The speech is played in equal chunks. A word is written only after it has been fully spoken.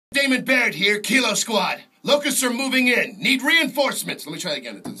Damon Baird here, Kilo Squad. Locusts are moving in. Need reinforcements. Let me try that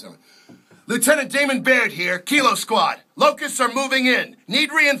again. It didn't sound like... Lieutenant Damon Baird here, Kilo Squad. Locusts are moving in.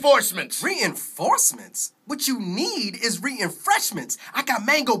 Need reinforcements. Reinforcements? What you need is refreshments. I got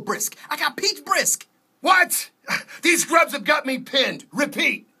mango brisk. I got peach brisk. What? These grubs have got me pinned.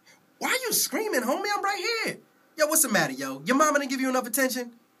 Repeat. Why are you screaming, homie? I'm right here. Yo, what's the matter, yo? Your mama didn't give you enough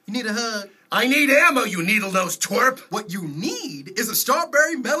attention? You need a hug? I need ammo, you needle-nosed twerp. What you need is a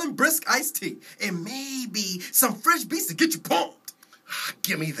strawberry melon brisk iced tea. And maybe some fresh beets to get you pumped.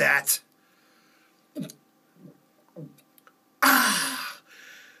 Give me that.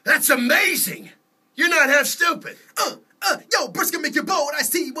 That's amazing. You're not half stupid. Yo, Brisk will make you bold. I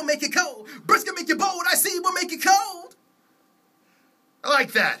see will make it cold. Brisk will make you bold. I see will make it cold. I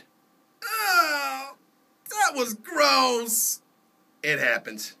like that. Oh, that was gross. It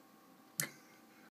happens.